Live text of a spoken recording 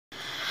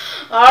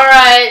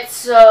Alright,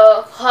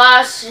 so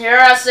class, your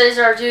essays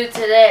are due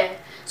today.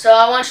 So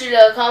I want you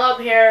to come up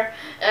here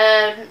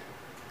and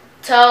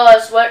tell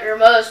us what your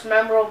most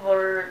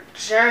memorable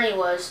journey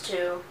was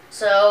to.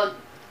 So,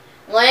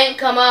 Lane,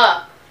 come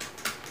up.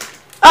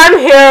 I'm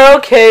here,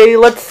 okay,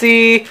 let's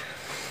see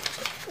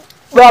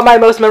about my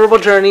most memorable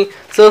journey.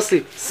 So let's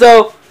see.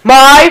 So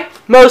my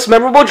most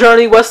memorable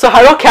journey was to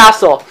Hyrule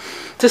Castle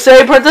to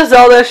save Princess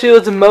Zelda. She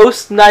was the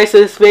most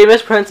nicest,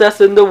 famous princess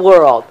in the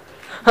world.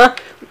 Huh?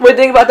 What do you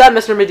think about that,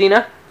 Mr.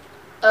 Medina?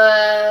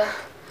 That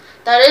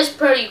is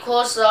pretty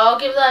cool, so I'll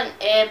give that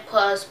an A++.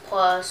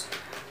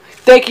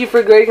 Thank you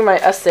for grading my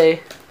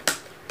essay.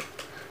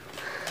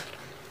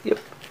 Yep.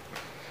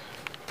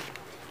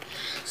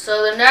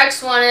 So the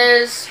next one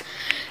is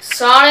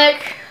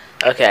Sonic.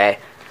 Okay.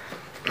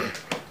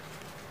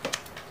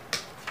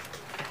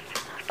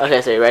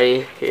 Okay, so you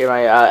ready to hear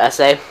my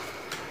essay?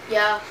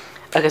 Yeah.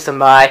 Okay, so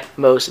my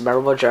most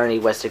memorable journey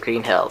was to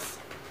Green Hills.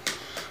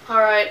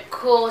 Alright,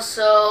 cool.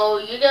 So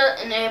you get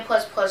an A++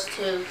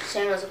 too,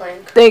 same as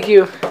Link. Thank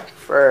you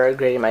for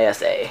grading my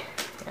essay.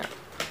 Yeah.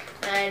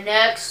 And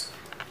next,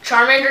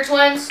 Charmander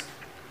twins.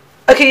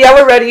 Okay, yeah,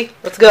 we're ready.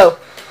 Let's go.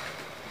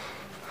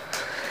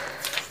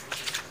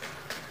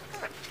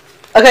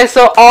 Okay,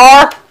 so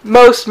our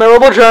most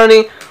memorable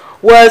journey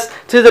was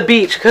to the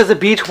beach because the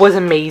beach was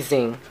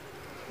amazing.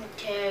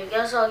 Okay, I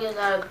guess I'll give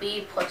that a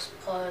B++.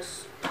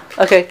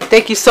 Okay,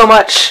 thank you so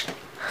much.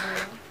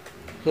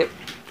 Yep.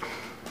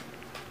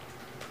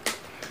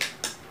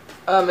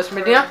 Mr.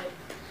 Medina? Right.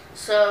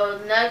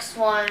 So next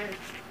one,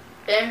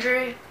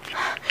 Bendary.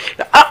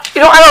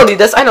 I don't need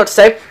this. I know what to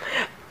say.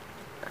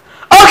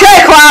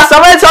 Okay, class,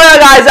 I'm going to tell you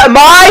guys that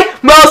my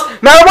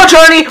most memorable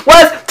journey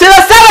was to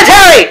the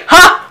cemetery!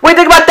 Huh? What do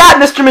you think about that,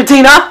 Mr.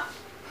 Medina?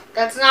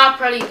 That's not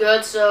pretty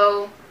good,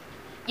 so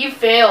you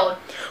failed.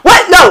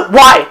 What? No,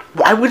 why?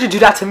 Why would you do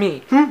that to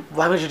me?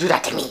 Why would you do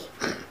that to me?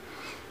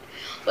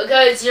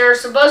 Because you're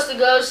supposed to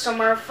go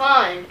somewhere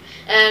fun,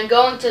 and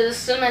going to the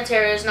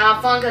cemetery is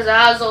not fun because it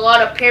has a lot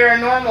of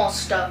paranormal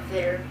stuff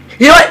there.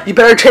 You know what? You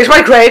better change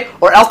my grade,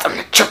 or else I'm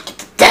going to choke you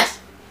to death.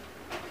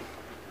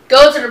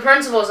 Go to the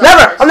principal's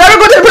Never! office. I'm never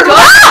going to the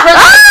principal's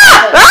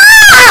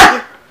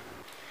office!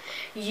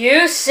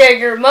 You said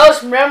your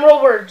most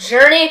memorable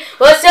journey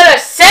was to the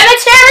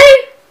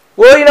cemetery?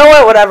 Well, you know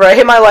what? Whatever. I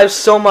hate my life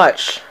so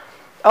much.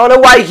 I don't know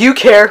why you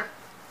care.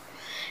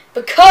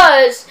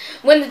 Because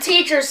when the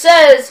teacher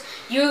says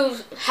you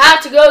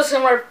have to go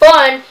somewhere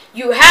fun,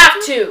 you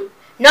have to.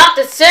 Not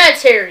the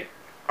cemetery.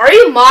 Are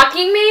you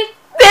mocking me?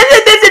 No,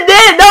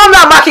 I'm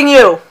not mocking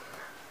you.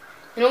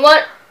 You know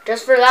what?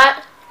 Just for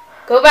that,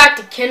 go back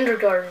to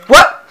kindergarten.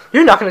 What?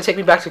 You're not going to take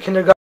me back to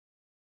kindergarten.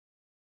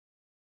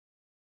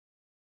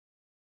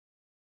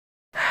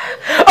 Oh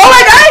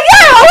my god,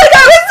 yeah! Oh my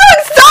god, I'm so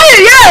excited!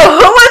 Yeah!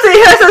 Who wants to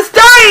hear some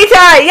story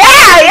time? Yeah!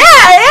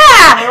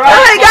 Right, Oh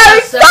my god, I'm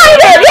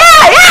excited!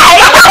 Yeah!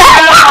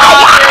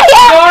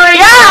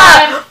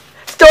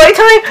 Story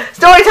time!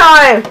 Story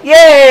time!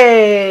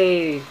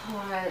 Yay!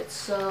 Alright,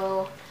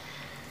 so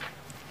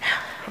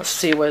Let's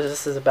see what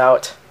this is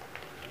about.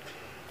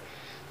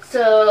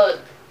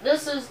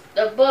 this is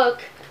a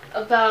book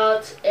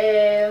about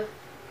a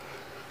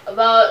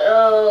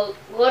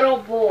little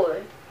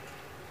boy.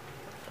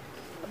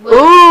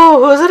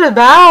 Ooh, who's it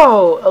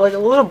about? Like a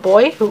little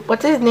boy?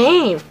 What's his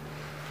name?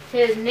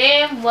 His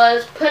name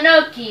was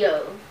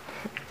Pinocchio.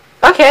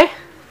 Okay.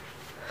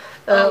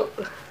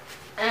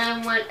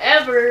 And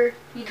whenever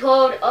he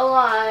told a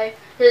lie,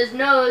 his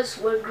nose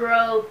would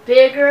grow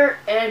bigger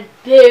and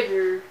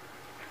bigger.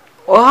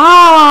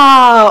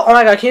 Wow! Oh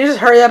my god, can you just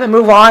hurry up and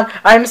move on?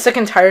 I'm sick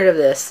and tired of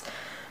this.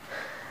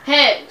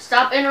 Hey,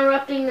 stop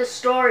interrupting the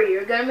story.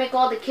 You're gonna make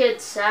all the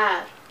kids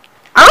sad.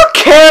 I don't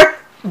care!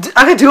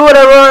 I can do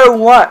whatever I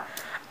want.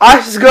 I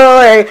just go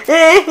like...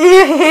 Well,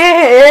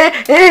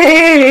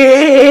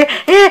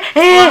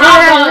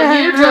 how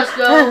about you just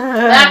go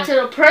back to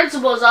the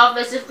principal's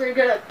office if you're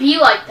gonna be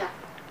like that?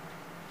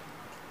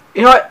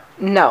 You know what?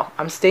 No,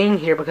 I'm staying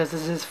here because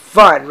this is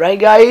fun, right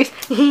guys?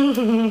 Look,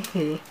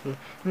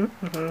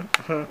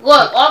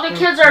 all the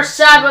kids are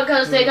sad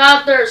because they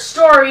got their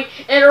story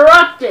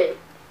interrupted.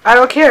 I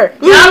don't care.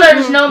 Now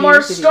there's no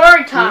more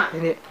story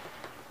time.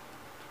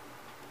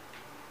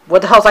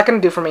 What the hell's that gonna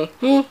do for me?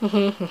 God,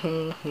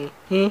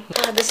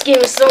 this game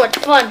is so much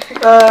fun.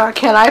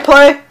 Can I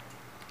play?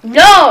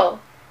 No!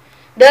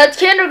 The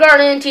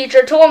kindergarten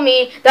teacher told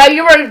me that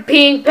you were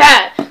being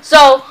bad,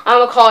 so I'm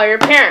gonna call your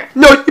parent.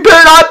 No, you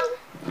better not!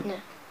 No.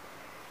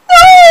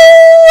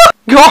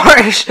 No!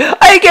 Gosh,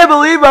 I can't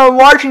believe I'm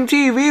watching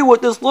TV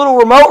with this little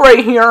remote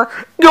right here.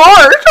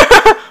 Gosh!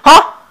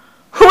 Huh?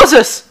 Who is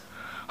this?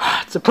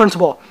 It's the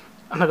principal.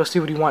 I'm gonna go see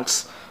what he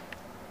wants.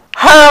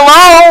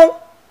 Hello?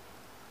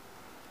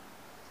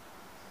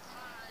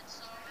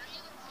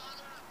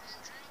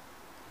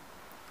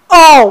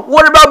 Oh,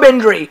 what about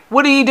Bendary?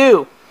 What did he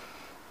do?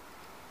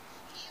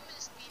 He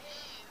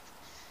misbehaved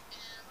in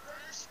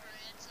first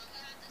grade, so we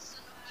had to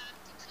send him back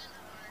to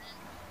kindergarten,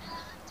 and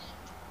that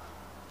didn't do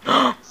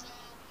well. So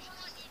we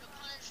want you to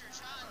punish your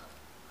child.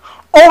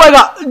 Oh my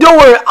god, don't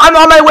worry, I'm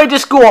on my way to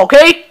school, okay?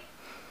 Okay.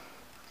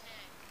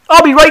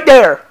 I'll be right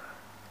there.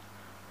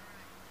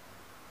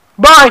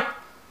 Bye. Bye.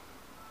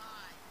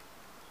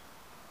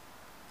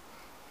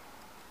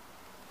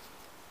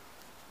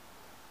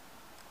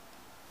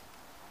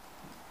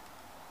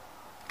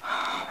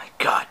 Oh my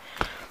god.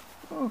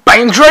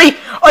 Bendary,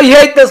 I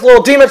hate this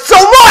little demon so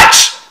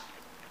much!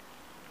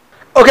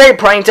 Okay,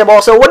 Prank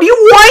Table, so what do you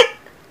want?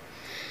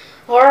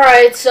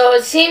 Alright, so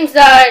it seems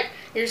that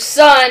your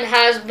son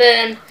has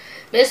been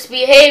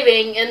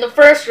misbehaving in the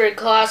first grade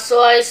class,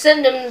 so I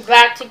send him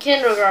back to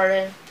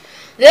kindergarten.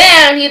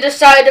 Then he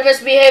decided to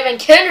misbehave in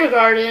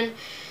kindergarten.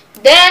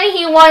 Then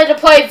he wanted to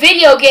play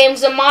video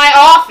games in my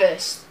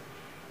office.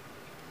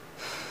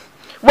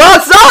 Well,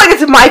 it's not like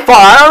it's my fault.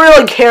 I don't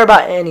really care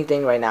about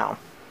anything right now.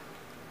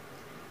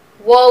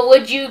 Well,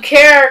 would you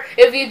care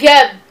if you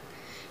get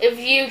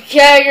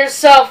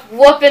yourself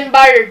whooping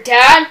by your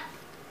dad?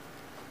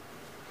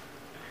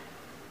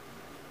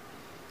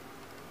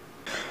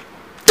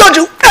 Don't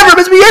you ever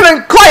misbehave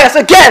in class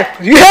again!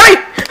 You hear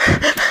me?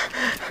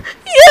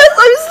 Yes,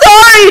 I'm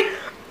sorry!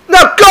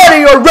 Now go to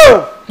your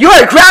room! You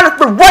are grounded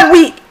for 1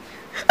 week!